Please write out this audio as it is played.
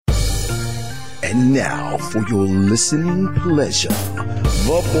And now, for your listening pleasure,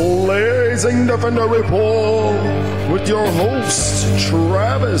 the Blazing Defender Report with your host,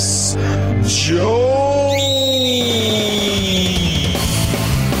 Travis Jones.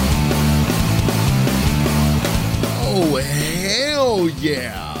 Oh, hell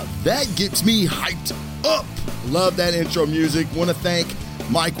yeah. That gets me hyped up. Love that intro music. Want to thank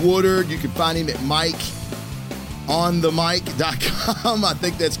Mike Woodard. You can find him at mikeonthemic.com. I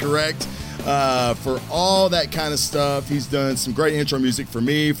think that's correct. For all that kind of stuff. He's done some great intro music for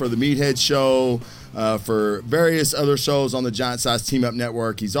me, for the Meathead Show, for various other shows on the Giant Size Team Up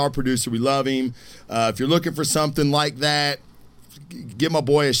Network. He's our producer. We love him. If you're looking for something like that, give my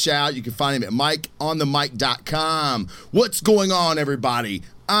boy a shout. You can find him at mikeonthemic.com. What's going on, everybody?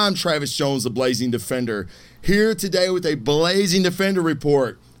 I'm Travis Jones, the Blazing Defender, here today with a Blazing Defender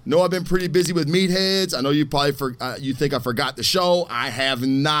report. No, I've been pretty busy with Meatheads. I know you probably you think I forgot the show. I have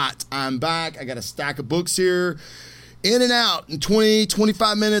not. I'm back. I got a stack of books here. In and out in 20,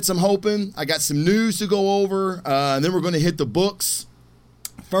 25 minutes, I'm hoping. I got some news to go over, and then we're going to hit the books.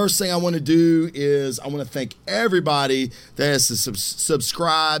 First thing I want to do is I want to thank everybody that has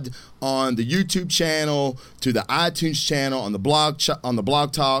subscribed on the YouTube channel, to the iTunes channel, on the Blog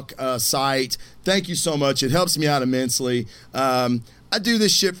Talk site. Thank you so much. It helps me out immensely. I do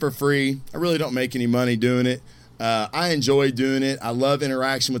this shit for free. I really don't make any money doing it. I enjoy doing it. I love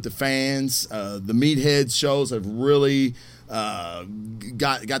interaction with the fans. The Meathead shows have really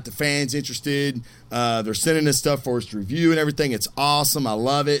got the fans interested. They're sending us stuff for us to review and everything. It's awesome. I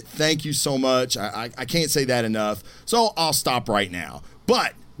love it. Thank you so much. I can't say that enough. So I'll stop right now.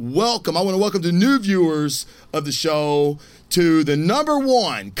 But welcome. I want to welcome the new viewers of the show to the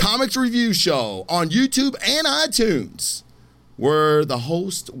 #1 comics review show on YouTube and iTunes, where the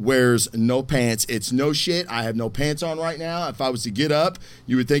host wears no pants. It's no shit. I have no pants on right now. If I was to get up,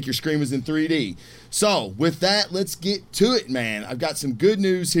 you would think your screen was in 3D. So with that, let's get to it, man. I've got some good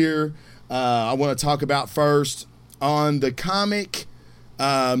news here I want to talk about first. On the comic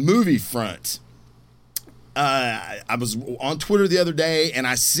movie front, I was on Twitter the other day, and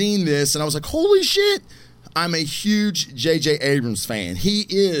I seen this, and I was like, holy shit. I'm a huge J.J. Abrams fan. He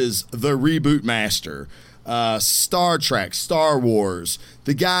is the reboot master. Star Trek, Star Wars.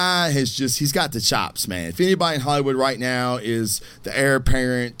 The guy he's got the chops, man. If anybody in Hollywood right now is the heir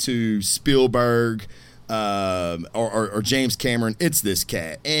apparent to Spielberg or James Cameron, it's this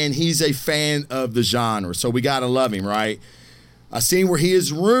cat. And he's a fan of the genre, so we gotta love him, right? I seen where he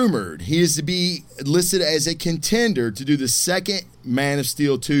is rumored. He is to be listed as a contender to do the second Man of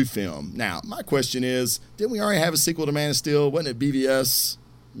Steel 2 film. Now, my question is, didn't we already have a sequel to Man of Steel? Wasn't it BVS?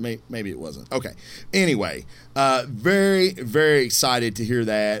 Maybe it wasn't. Okay. Anyway, very, very excited to hear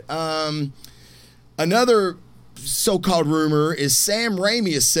that. Another so-called rumor is Sam Raimi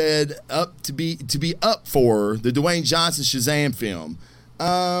is said to be up for the Dwayne Johnson Shazam film.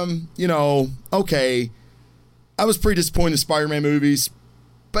 Okay. I was pretty disappointed in Spider-Man movies.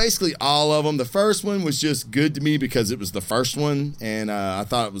 Basically all of them. The first one was just good to me because it was the first one, and I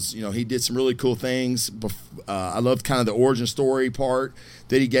thought it was, he did some really cool things. I loved kind of the origin story part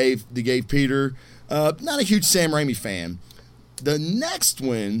that he gave Peter. Not a huge Sam Raimi fan. The next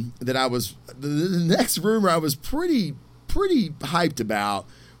one the next rumor I was pretty hyped about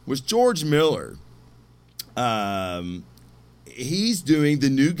was George Miller. He's doing the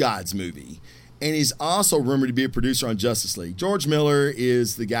New Gods movie. And he's also rumored to be a producer on Justice League. George Miller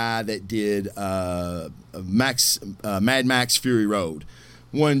is the guy that did Mad Max Fury Road.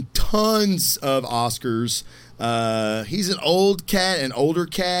 Won tons of Oscars. He's an older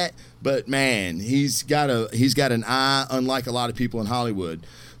cat, but man, he's got an eye unlike a lot of people in Hollywood.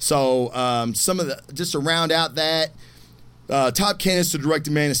 So just to round out that, top candidates to direct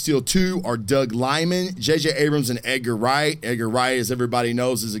The Man of Steel 2 are Doug Liman, J.J. Abrams, and Edgar Wright. Edgar Wright, as everybody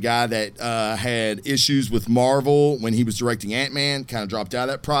knows, is a guy that had issues with Marvel when he was directing Ant-Man, kind of dropped out of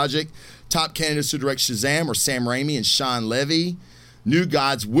that project. Top candidates to direct Shazam are Sam Raimi and Sean Levy. New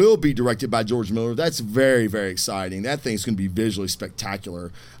Gods will be directed by George Miller. That's very, very exciting. That thing's going to be visually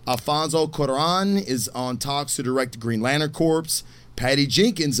spectacular. Alfonso Cuarón is on talks to direct Green Lantern Corps. Patty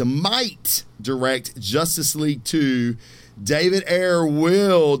Jenkins might direct Justice League 2. David Ayer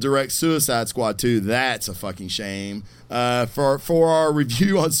will direct Suicide Squad 2. That's a fucking shame. For our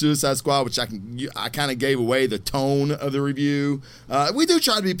review on Suicide Squad, which I kind of gave away the tone of the review. We do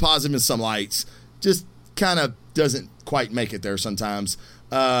try to be positive in some lights. Just kind of doesn't quite make it there sometimes.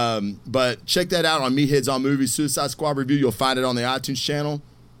 But check that out on Meatheads on Movies Suicide Squad review. You'll find it on the iTunes channel.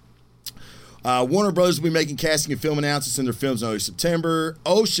 Warner Brothers will be making casting and film announcements in their films in early September.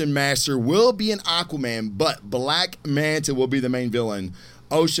 Ocean Master will be an Aquaman, but Black Manta will be the main villain.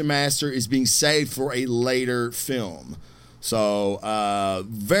 Ocean Master is being saved for a later film. So,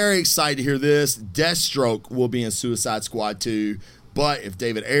 very excited to hear this. Deathstroke will be in Suicide Squad 2. But if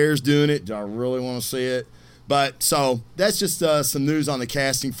David Ayer's doing it, do I really want to see it? But, so, that's just some news on the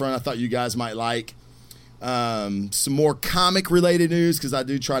casting front I thought you guys might like. Some more comic-related news, because I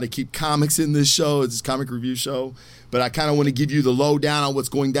do try to keep comics in this show. It's a comic review show. But I kind of want to give you the lowdown on what's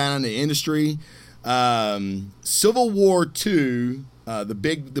going down in the industry. Civil War 2, the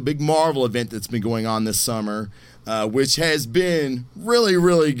big Marvel event that's been going on this summer, which has been really,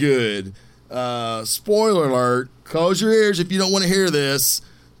 really good. Spoiler alert, close your ears if you don't want to hear this,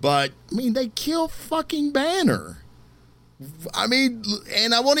 but, I mean, they kill fucking Banner. I mean,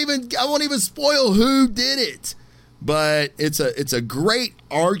 and I won't even spoil who did it, but it's a great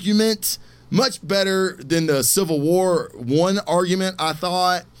argument, much better than the Civil War 1 argument, I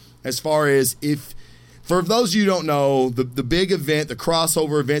thought, as far as for those of you who don't know, the big event, the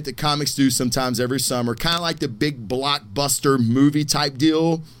crossover event that comics do sometimes every summer, kind of like the big blockbuster movie type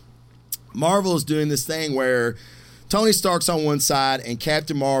deal, Marvel is doing this thing where Tony Stark's on one side and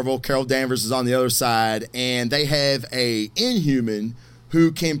Captain Marvel, Carol Danvers, is on the other side, and they have a Inhuman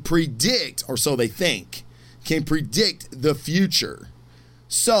who can predict, or so they think, can predict the future.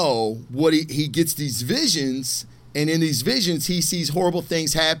 So what he gets these visions, and in these visions he sees horrible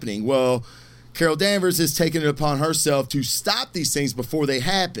things happening. Well, Carol Danvers has taken it upon herself to stop these things before they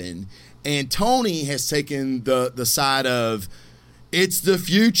happen, and Tony has taken the side of, it's the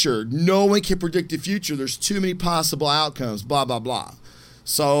future. No one can predict the future. There's too many possible outcomes, blah, blah, blah.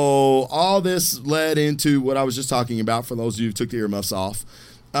 So all this led into what I was just talking about for those of you who took the earmuffs off.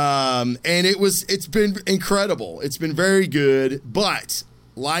 And it's been incredible. It's been very good. But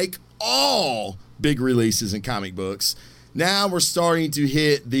like all big releases in comic books, now we're starting to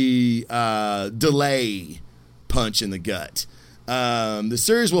hit the delay punch in the gut. The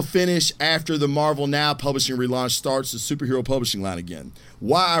series will finish after the Marvel Now publishing relaunch starts the superhero publishing line again.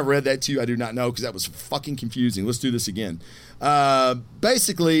 Why I read that to you, I do not know, because that was fucking confusing. Let's do this again.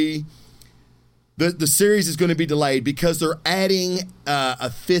 Basically, the series is going to be delayed because they're adding a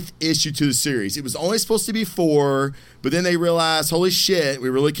 5th issue to the series. It was only supposed to be 4, but then they realized, holy shit, we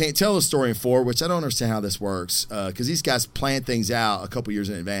really can't tell the story in 4, which I don't understand how this works, because these guys plan things out a couple years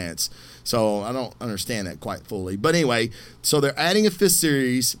in advance. So I don't understand that quite fully. But anyway, so they're adding a 5th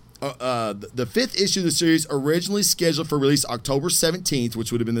series. The 5th issue of the series, originally scheduled for release October 17th,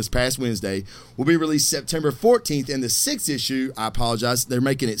 which would have been this past Wednesday, will be released September 14th. And the 6th issue, I apologize, they're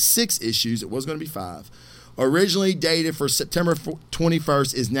making it 6 issues. It was going to be 5. Originally dated for September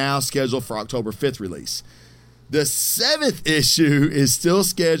 21st, is now scheduled for October 5th release. The 7th issue is still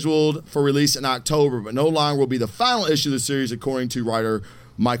scheduled for release in October, but no longer will be the final issue of the series, according to writer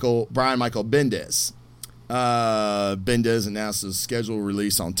Brian Michael Bendis. Bendis announced the scheduled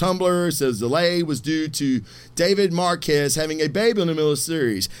release on Tumblr. It says delay was due to David Marquez having a baby in the middle of the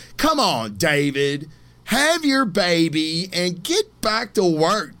series. Come on, David. Have your baby and get back to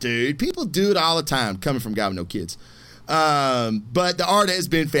work, dude. People do it all the time, coming from a guy with no kids. But the art has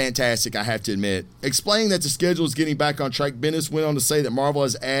been fantastic, I have to admit. Explaining that the schedule is getting back on track, Bendis went on to say that Marvel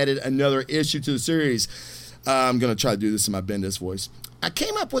has added another issue to the series. I'm going to try to do this in my Bendis voice. I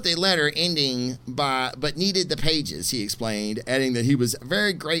came up with a letter ending but needed the pages, he explained, adding that he was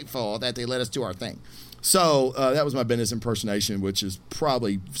very grateful that they let us do our thing. So that was my Bendis impersonation, which is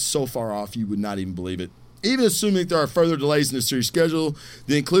probably so far off you would not even believe it. Even assuming there are further delays in the series schedule,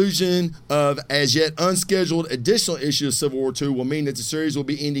 the inclusion of as yet unscheduled additional issues of Civil War II will mean that the series will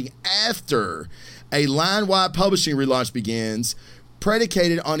be ending after a line-wide publishing relaunch begins,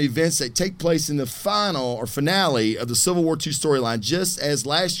 predicated on events that take place in the final or finale of the Civil War II storyline, just as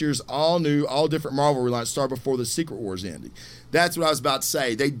last year's all-new, all-different Marvel relaunch started before the Secret Wars ending. That's what I was about to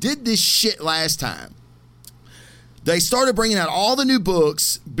say. They did this shit last time. They started bringing out all the new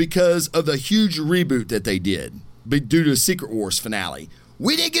books because of the huge reboot that they did due to the Secret Wars finale.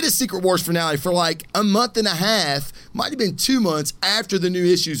 We didn't get a Secret Wars finale for like a month and a half, might have been 2 months after the new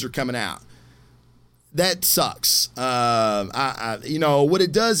issues are coming out. That sucks. You know, what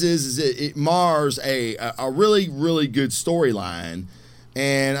it does is it mars a really, really good storyline,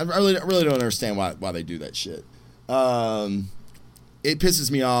 and I really don't understand why they do that shit. It pisses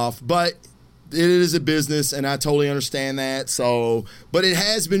me off, but it is a business, and I totally understand that. So, but it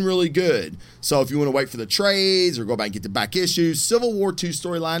has been really good. So if you want to wait for the trades or go back and get the back issues, Civil War II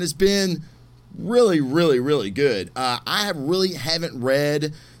storyline has been really, really, really good. I haven't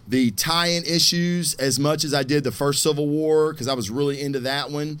read the tie-in issues as much as I did the first Civil War, because I was really into that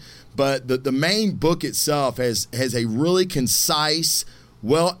one. But the main book itself has a really concise,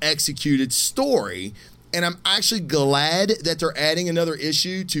 well-executed story. And I'm actually glad that they're adding another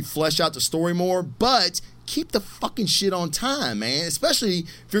issue to flesh out the story more, but keep the fucking shit on time, man. Especially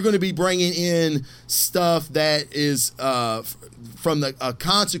if you're going to be bringing in stuff that is from the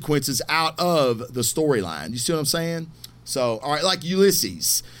consequences out of the storyline. You see what I'm saying? So, all right, like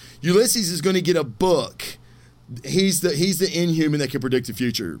Ulysses. Ulysses is going to get a book. He's the Inhuman that can predict the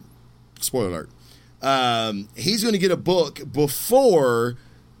future. Spoiler alert. He's going to get a book before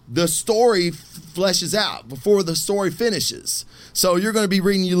the story fleshes out, before the story finishes. So you're going to be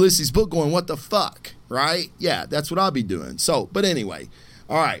reading Ulysses' book going, what the fuck, right? Yeah, that's what I'll be doing. So, but anyway,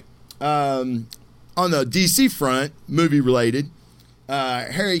 all right. On the DC front, movie related,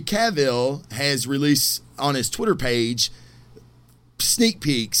 Harry Cavill has released on his Twitter page sneak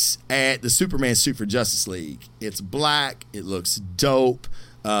peeks at the Superman suit for Justice League. It's black. It looks dope.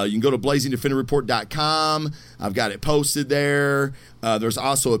 You can go to blazingdefenderreport.com. I've got it posted there. There's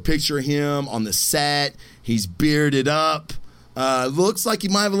also a picture of him on the set. He's bearded up. Looks like he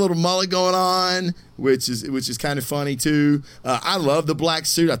might have a little mullet going on, which is kind of funny too. I love the black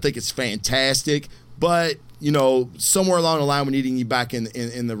suit. I think it's fantastic. But you know, somewhere along the line, we're needing you back in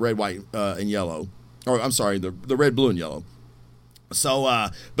the red, white, and yellow, or I'm sorry, the red, blue, and yellow. So,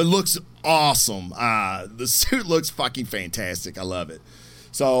 but looks awesome. The suit looks fucking fantastic. I love it.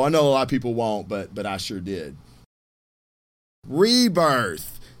 So I know a lot of people won't, but I sure did.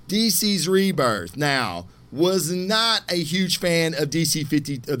 Rebirth. DC's Rebirth. Now, was not a huge fan of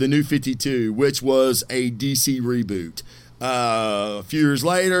the New 52, which was a DC reboot. A few years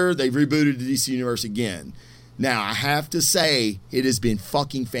later, they rebooted the DC Universe again. Now, I have to say, it has been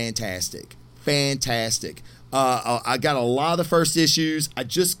fucking fantastic. Fantastic. I got a lot of the first issues. I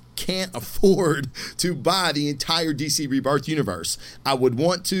just can't afford to buy the entire DC Rebirth universe. I would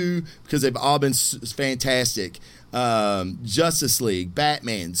want to because they've all been fantastic. Justice League,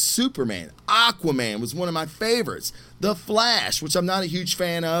 Batman, Superman, Aquaman was one of my favorites. The Flash, which I'm not a huge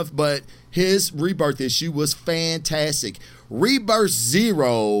fan of, but his Rebirth issue was fantastic. Rebirth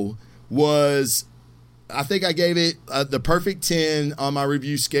Zero was, I think I gave it the perfect 10 on my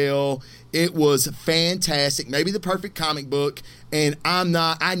review scale. It was fantastic. Maybe the perfect comic book. And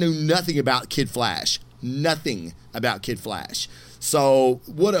I knew nothing about Kid Flash. Nothing about Kid Flash. So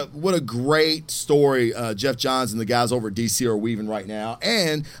what a great story Jeff Johns and the guys over at DC are weaving right now.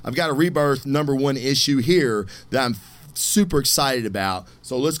 And I've got a Rebirth #1 issue here that I'm super excited about.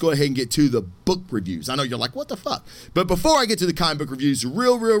 So let's go ahead and get to the book reviews. I know you're like, what the fuck? But before I get to the comic book reviews,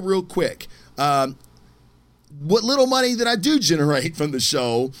 real quick, what little money that I do generate from the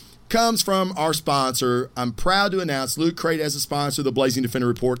show comes from our sponsor. I'm proud to announce Loot Crate as a sponsor of the Blazing Defender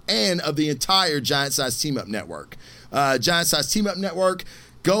Report and of the entire Giant Size Team Up Network. Giant Size Team Up Network,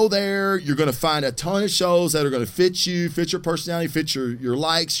 go there. You're going to find a ton of shows that are going to fit you, fit your personality, fit your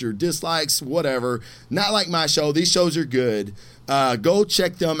likes, your dislikes, whatever. Not like my show. These shows are good. Go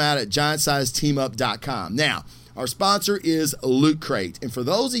check them out at giantsizeteamup.com. Now, our sponsor is Loot Crate. And for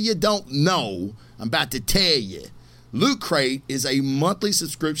those of you don't know, I'm about to tell you. Loot Crate is a monthly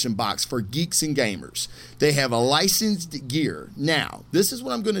subscription box for geeks and gamers. They have a licensed gear. Now, this is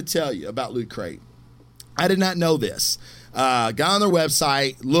what I'm going to tell you about Loot Crate. I did not know this. Got on their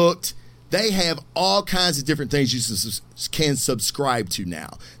website, looked. They have all kinds of different things you can subscribe to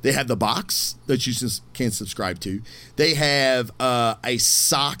now. They have the box that you can subscribe to. They have a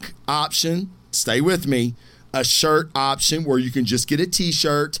sock option. Stay with me. A shirt option where you can just get a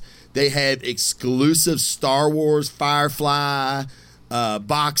t-shirt. They have exclusive Star Wars Firefly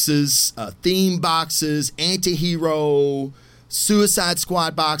boxes, theme boxes, anti-hero, Suicide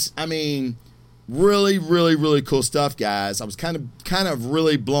Squad box. I mean, really cool stuff, guys. I was kind of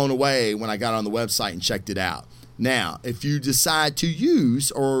really blown away when I got on the website and checked it out. Now, if you decide to use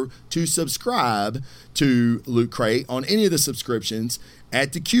or to subscribe to Loot Crate on any of the subscriptions,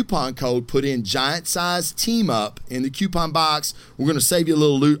 at the coupon code, put in Giant Size Team Up in the coupon box. We're going to save you a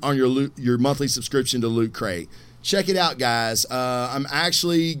little loot on your monthly subscription to Loot Crate. Check it out, guys. I'm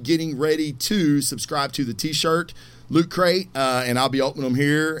actually getting ready to subscribe to the t-shirt Loot Crate, and I'll be opening them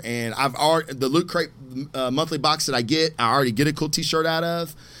here. And the Loot Crate monthly box that I already get a cool t-shirt out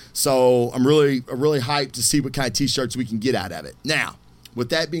of. So I'm really hyped to see what kind of t-shirts we can get out of it. Now, with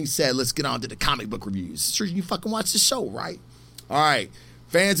that being said, let's get on to the comic book reviews. Sure, you fucking watch the show, right? All right,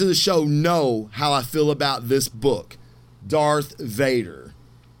 fans of the show know how I feel about this book, Darth Vader.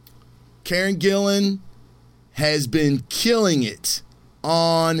 Karen Gillan has been killing it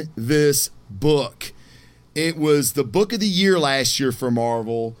on this book. It was the book of the year last year for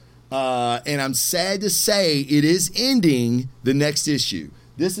Marvel, and I'm sad to say it is ending the next issue.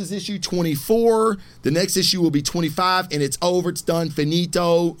 This is issue 24. The next issue will be 25, and it's over. It's done.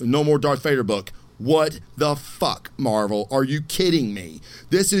 Finito. No more Darth Vader book. What the fuck, Marvel? Are you kidding me?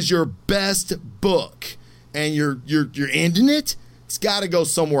 This is your best book, and you're ending it? It's got to go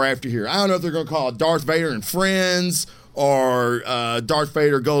somewhere after here. I don't know if they're going to call it Darth Vader and Friends, or Darth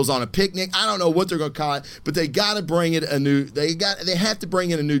Vader Goes on a Picnic. I don't know what they're going to call it, but they got to bring it they have to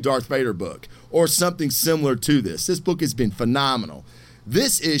bring in a new Darth Vader book or something similar to this. This book has been phenomenal.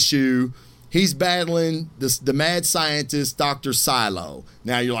 This issue, he's battling the mad scientist, Dr. Silo.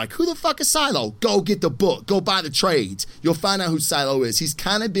 Now you're like, who the fuck is Silo? Go get the book. Go buy the trades. You'll find out who Silo is. He's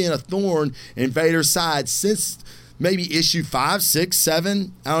kind of been a thorn in Vader's side since maybe issue 5, 6,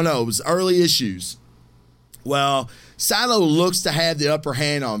 7. I don't know. It was early issues. Well, Silo looks to have the upper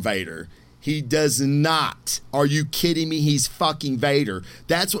hand on Vader. He does not. Are you kidding me? He's fucking Vader.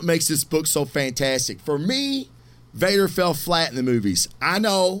 That's what makes this book so fantastic. For me, Vader fell flat in the movies. I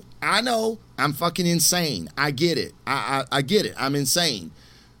know. I'm fucking insane. I get it. I get it. I'm insane.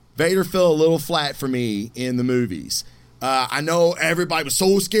 Vader fell a little flat for me in the movies. I know everybody was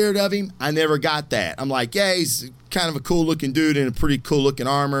so scared of him. I never got that. I'm like, yeah, he's kind of a cool looking dude in a pretty cool looking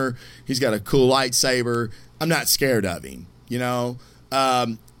armor. He's got a cool lightsaber. I'm not scared of him, you know.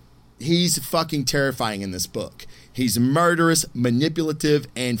 He's fucking terrifying in this book. He's murderous, manipulative,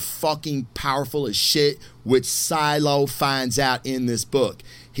 and fucking powerful as shit, which Silo finds out in this book.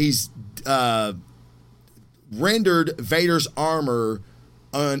 He's rendered Vader's armor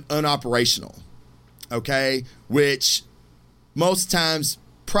unoperational, okay? Which most times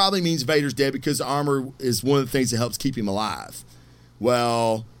probably means Vader's dead because the armor is one of the things that helps keep him alive.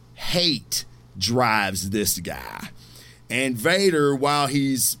 Well, hate drives this guy. And Vader, while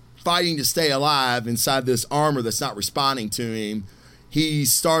he's fighting to stay alive inside this armor that's not responding to him, he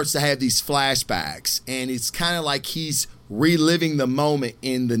starts to have these flashbacks, and it's kind of like he's reliving the moment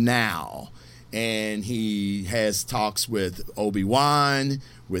in the now. And he has talks with Obi-Wan,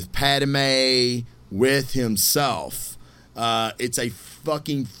 with Padme, with himself. It's a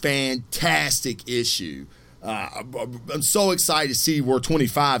fucking fantastic issue. I'm so excited to see where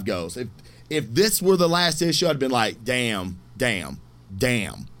 25 goes. If this were the last issue, I'd been like, damn,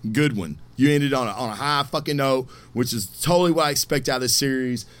 good one. You ended on a high fucking note, which is totally what I expect out of this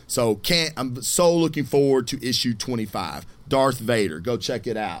series. So I'm so looking forward to issue 25, Darth Vader. Go check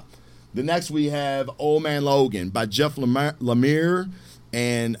it out. The next we have Old Man Logan by Jeff Lemire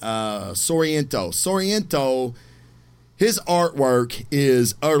and Sorrento. Sorrento, his artwork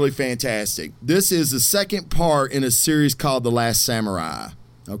is utterly fantastic. This is the second part in a series called The Last Samurai.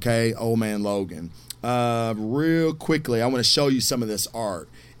 Okay, Old Man Logan. Real quickly, I want to show you some of this art.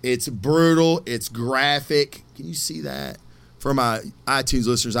 It's brutal. It's graphic. Can you see that? For my iTunes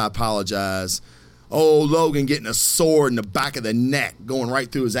listeners, I apologize. Oh, Logan getting a sword in the back of the neck, going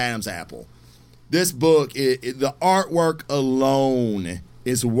right through his Adam's apple. This book, the artwork alone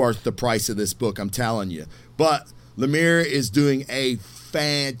is worth the price of this book, I'm telling you. But Lemire is doing a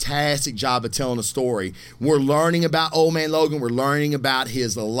fantastic job of telling a story. We're learning about Old Man Logan. We're learning about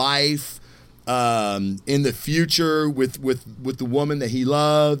his life in the future with the woman that he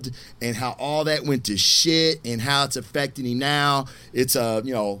loved, and how all that went to shit, and how it's affecting him now. It's a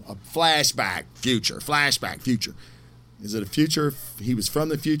flashback future. Is it a future? He was from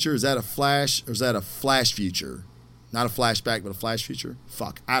the future. Is that a flash, or is that a flash future? Not a flashback, but a flash future?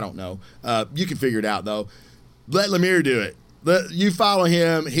 Fuck, I don't know. You can figure it out though. Let Lemire do it. You follow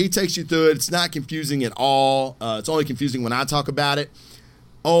him. He takes you through it. It's not confusing at all. It's only confusing when I talk about it.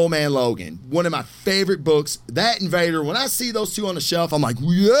 Old Man Logan, one of my favorite books. That and Vader, when I see those two on the shelf, I'm like,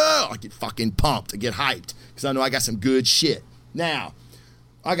 yeah, I get fucking pumped. I get hyped because I know I got some good shit. Now,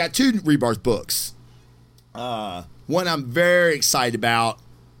 I got two Rebirth books. One I'm very excited about,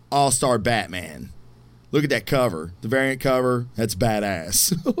 All-Star Batman. Look at that cover. The variant cover, that's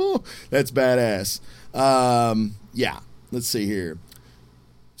badass. That's badass. Yeah, let's see here.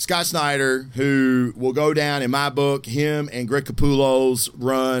 Scott Snyder, who will go down in my book, him and Greg Capullo's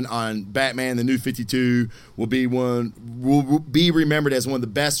run on Batman the New 52 will be remembered as one of the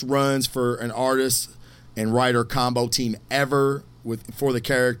best runs for an artist and writer combo team ever for the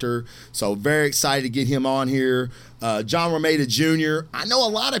character. So very excited to get him on here. John Romita Jr., I know a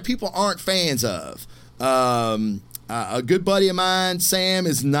lot of people aren't fans of. A good buddy of mine, Sam,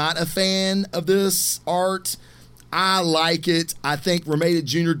 is not a fan of this art. I like it. I think Romita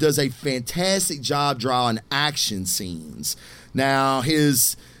Jr. does a fantastic job drawing action scenes. Now,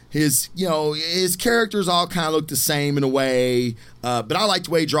 his characters all kind of look the same in a way, but I like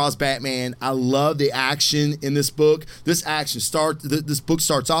the way he draws Batman. I love the action in this book. This book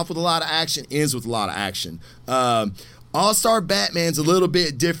starts off with a lot of action, ends with a lot of action. All-Star Batman's a little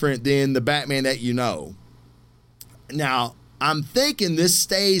bit different than the Batman that you know. Now, I'm thinking this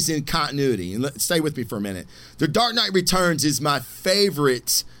stays in continuity. And stay with me for a minute. The Dark Knight Returns is my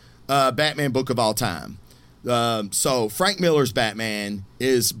favorite Batman book of all time. So Frank Miller's Batman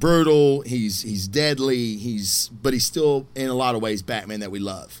is brutal. He's deadly. But he's still in a lot of ways Batman that we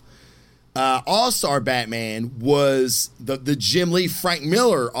love. All-Star Batman was the Jim Lee Frank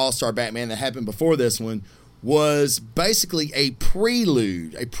Miller All-Star Batman that happened before this one, was basically a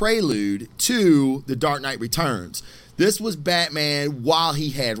prelude to The Dark Knight Returns. This was Batman while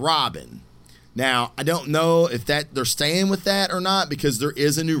he had Robin. Now, I don't know if they're staying with that or not, because there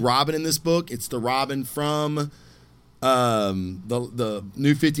is a new Robin in this book. It's the Robin from the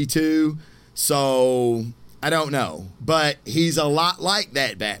New 52. So I don't know. But he's a lot like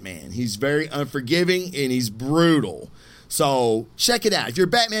that Batman. He's very unforgiving and he's brutal. So check it out. If you're a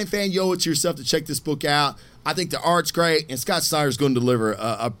Batman fan, you owe it to yourself to check this book out. I think the art's great, and Scott Snyder's going to deliver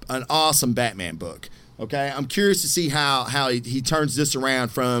an awesome Batman book. Okay, I'm curious to see how he turns this around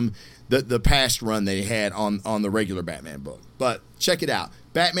from the past run that he had on the regular Batman book. But check it out.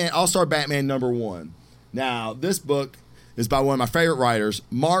 Batman, All-Star Batman #1. Now, this book is by one of my favorite writers,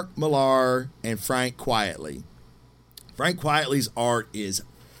 Mark Millar and Frank Quitely. Frank Quitely's art is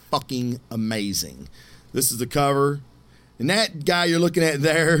fucking amazing. This is the cover. And that guy you're looking at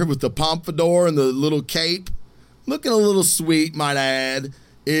there with the pompadour and the little cape, looking a little sweet, might add,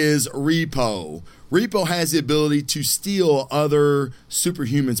 is Repo. Repo has the ability to steal other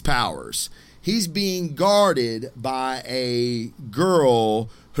superhumans' powers. He's being guarded by a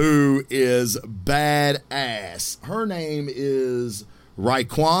girl who is badass. Her name is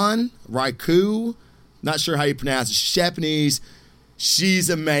Raikou. Not sure how you pronounce it. She's Japanese. She's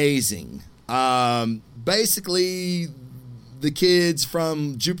amazing. Basically, the kids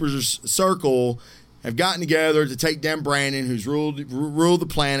from Jupiter's Circle have gotten together to take down Brandon, who's ruled the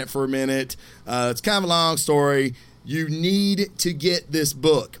planet for a minute. It's kind of a long story. You need to get this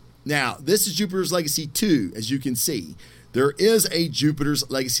book. Now, this is Jupiter's Legacy 2, as you can see. There is a Jupiter's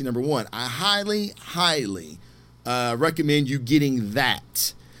Legacy #1. I highly, highly recommend you getting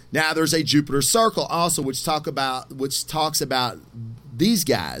that. Now, there's a Jupiter Circle also, which talks about these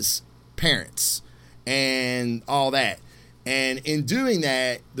guys' parents and all that. And in doing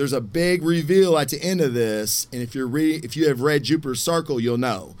that, there's a big reveal at the end of this. And if you have read Jupiter's Circle, you'll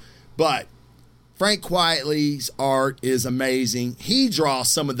know. But Frank Quitely's art is amazing. He draws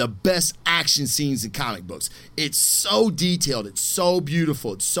some of the best action scenes in comic books. It's so detailed. It's so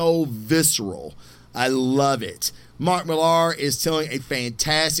beautiful. It's so visceral. I love it. Mark Millar is telling a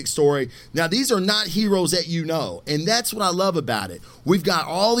fantastic story. Now, these are not heroes that you know, and that's what I love about it. We've got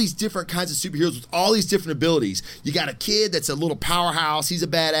all these different kinds of superheroes with all these different abilities. You got a kid that's a little powerhouse. He's a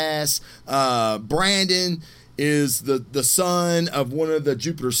badass. Brandon is the son of one of the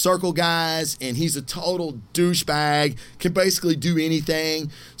Jupiter Circle guys, and he's a total douchebag, can basically do anything.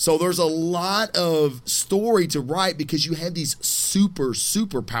 So there's a lot of story to write because you have these super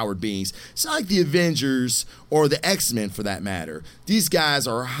powered beings. It's not like the Avengers or the X-Men for that matter. These guys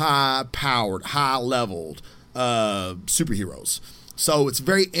are high powered, high leveled superheroes. So it's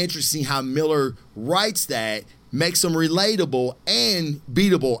very interesting how Miller writes that, makes them relatable and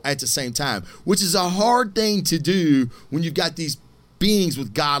beatable at the same time, which is a hard thing to do when you've got these beings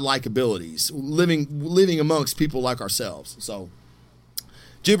with godlike abilities living amongst people like ourselves. So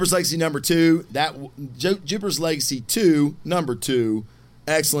Jupiter's Legacy #2, Jupiter's Legacy 2, #2,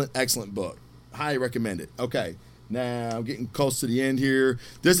 excellent book. Highly recommend it. Okay, now I'm getting close to the end here.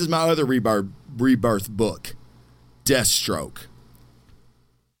 This is my other rebirth book, Deathstroke.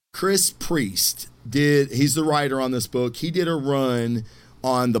 Chris Priest he's the writer on this book. He did a run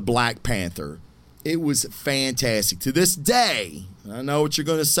on the Black Panther. It was fantastic. To this day, I know what you're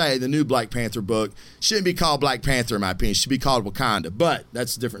going to say, the new Black Panther book shouldn't be called Black Panther, in my opinion. It should be called Wakanda, but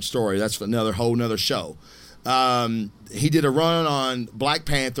that's a different story. That's for whole nother show. He did a run on Black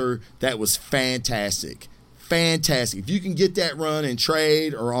Panther that was fantastic. Fantastic. If you can get that run in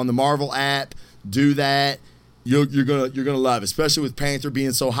trade or on the Marvel app, do that. You're gonna love it, especially with Panther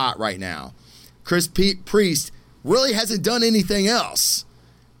being so hot right now. Chris Priest really hasn't done anything else.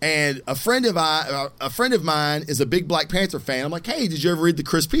 And a friend of mine is a big Black Panther fan. I'm like, hey, did you ever read the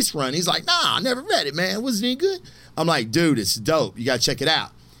Chris Priest run? He's like, nah, I never read it, man. Wasn't any good? I'm like, dude, it's dope. You got to check it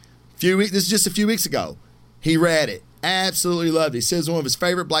out. This is just a few weeks ago. He read it. Absolutely loved it. He says it's one of his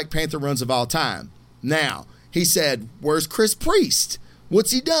favorite Black Panther runs of all time. Now, he said, where's Chris Priest?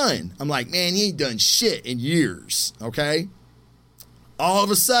 What's he done? I'm like, man, he ain't done shit in years, okay? All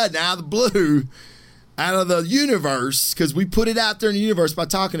of a sudden, out of the blue, out of the universe, because we put it out there in the universe by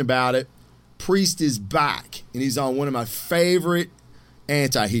talking about it, Priest is back, and he's on one of my favorite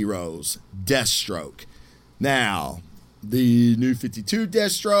anti-heroes, Deathstroke. Now, The New 52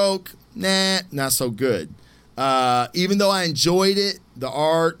 Deathstroke, not so good. Even though I enjoyed it, the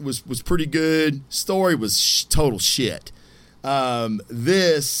art was pretty good. Story was total shit.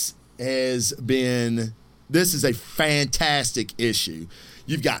 This is a fantastic issue.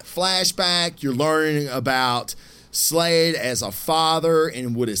 You've got flashback. You're learning about Slade as a father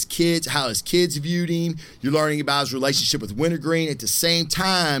and how his kids viewed him. You're learning about his relationship with Wintergreen. At the same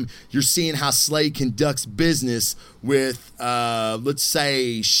time, you're seeing how Slade conducts business with, let's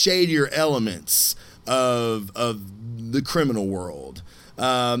say, shadier elements of the criminal world.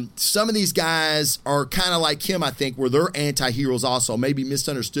 Some of these guys are kind of like him, I think, where they're anti-heroes also, maybe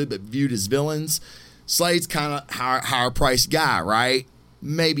misunderstood but viewed as villains. Slade's kind of higher priced guy, right?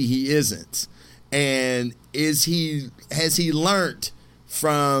 Maybe he isn't. And has he learned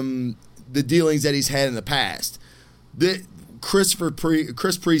from the dealings that he's had in the past? Chris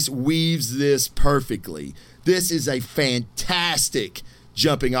Priest weaves this perfectly. This is a fantastic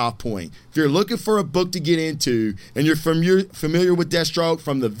jumping off point. If you're looking for a book to get into and you're familiar with Deathstroke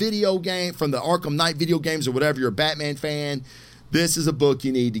from the video game, from the Arkham Knight video games or whatever, you're a Batman fan, this is a book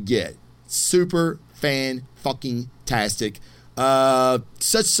you need to get. Super fan-fucking-tastic.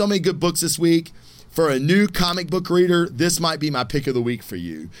 So many good books this week. For a new comic book reader, this might be my pick of the week for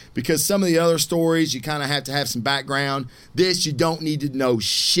you, because some of the other stories, you kind of have to have some background. This, you don't need to know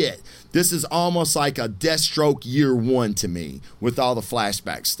shit. This is almost like a Deathstroke year one to me with all the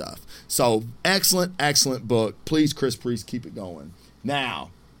flashback stuff. So excellent, excellent book. Please, Chris Priest, keep it going.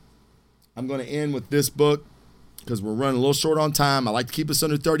 Now, I'm going to end with this book because we're running a little short on time. I like to keep us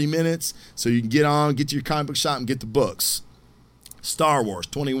under 30 minutes so you can get to your comic book shop and get the books. Star Wars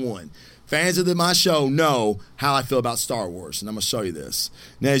 21. Fans of my show know how I feel about Star Wars, and I'm going to show you this.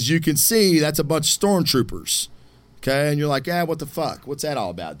 Now, as you can see, that's a bunch of stormtroopers, okay? And you're like, what the fuck? What's that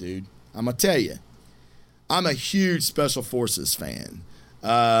all about, dude? I'm going to tell you. I'm a huge Special Forces fan.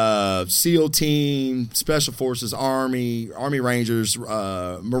 SEAL Team, Special Forces, Army Rangers,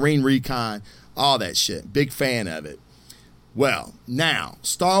 Marine Recon, all that shit. Big fan of it. Well, now,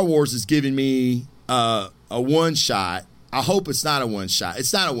 Star Wars is giving me a one-shot. I hope it's not a one-shot.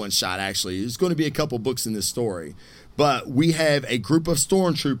 It's not a one-shot, actually. There's going to be a couple books in this story. But we have a group of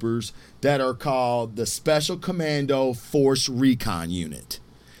stormtroopers that are called the Special Commando Force Recon Unit.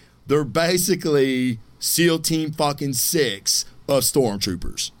 They're basically SEAL Team fucking 6 of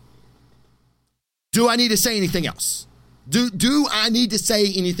stormtroopers. Do I need to say anything else? Do I need to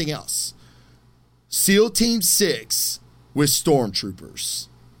say anything else? SEAL Team 6 with stormtroopers.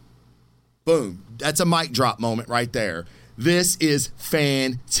 Boom. That's a mic drop moment right there. This is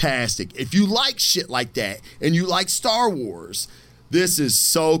fantastic. If you like shit like that and you like Star Wars, this is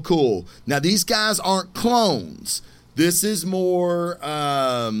so cool. Now, these guys aren't clones. This is more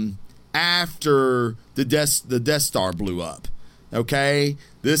after the Death Star blew up. Okay?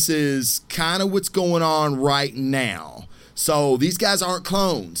 This is kind of what's going on right now. So these guys aren't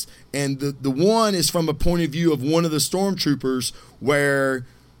clones. And the one is from a point of view of one of the stormtroopers where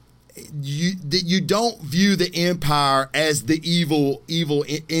you don't view the Empire as the evil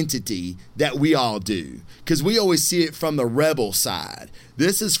entity that we all do, because we always see it from the rebel side.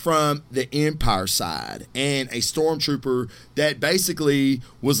 This is from the Empire side, and a stormtrooper that basically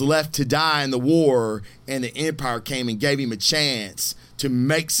was left to die in the war, and the Empire came and gave him a chance to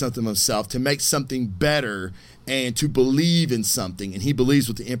make something of himself, to make something better, and to believe in something, and he believes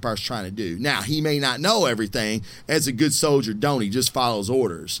what the Empire's trying to do. Now, he may not know everything. As a good soldier, don't he? Just follows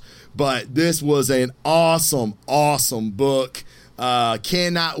orders. But this was an awesome, awesome book.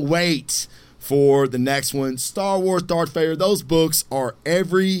 Cannot wait for the next one. Star Wars, Darth Vader, those books are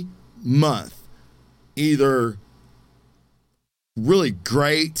every month either really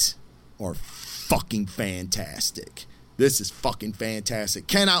great or fucking fantastic. This is fucking fantastic.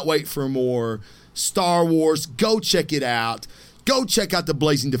 Cannot wait for more Star Wars. Go check it out. Go check out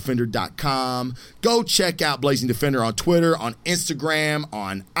theblazingdefender.com. Go check out Blazing Defender on Twitter, on Instagram,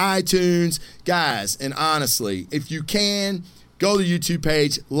 on iTunes. Guys, and honestly, if you can, go to the YouTube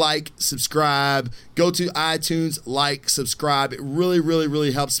page, like, subscribe. Go to iTunes, like, subscribe. It really, really,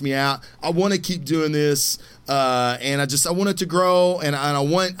 really helps me out. I want to keep doing this, and I want it to grow, and I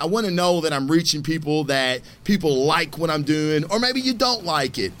want to know that I'm reaching people, that people like what I'm doing, or maybe you don't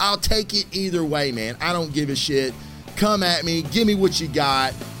like it. I'll take it either way, man. I don't give a shit. Come at me. Give me what you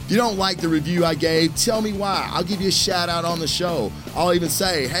got. If you don't like the review I gave, tell me why. I'll give you a shout out on the show. I'll even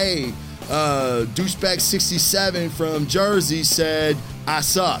say, hey, Douchebag67 from Jersey said, I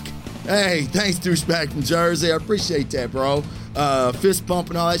suck. Hey, thanks, Douchebag from Jersey. I appreciate that, bro. Fist bump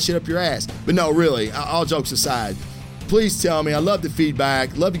and all that shit up your ass. But no, really, all jokes aside, please tell me. I love the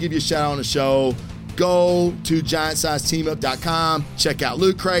feedback. Love to give you a shout out on the show. Go to GiantSizeTeamUp.com. Check out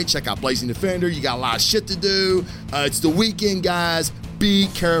Loot Crate. Check out Blazing Defender. You got a lot of shit to do. It's the weekend, guys. Be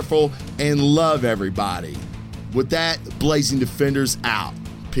careful and love everybody. With that, Blazing Defenders out.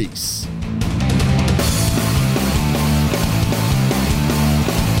 Peace.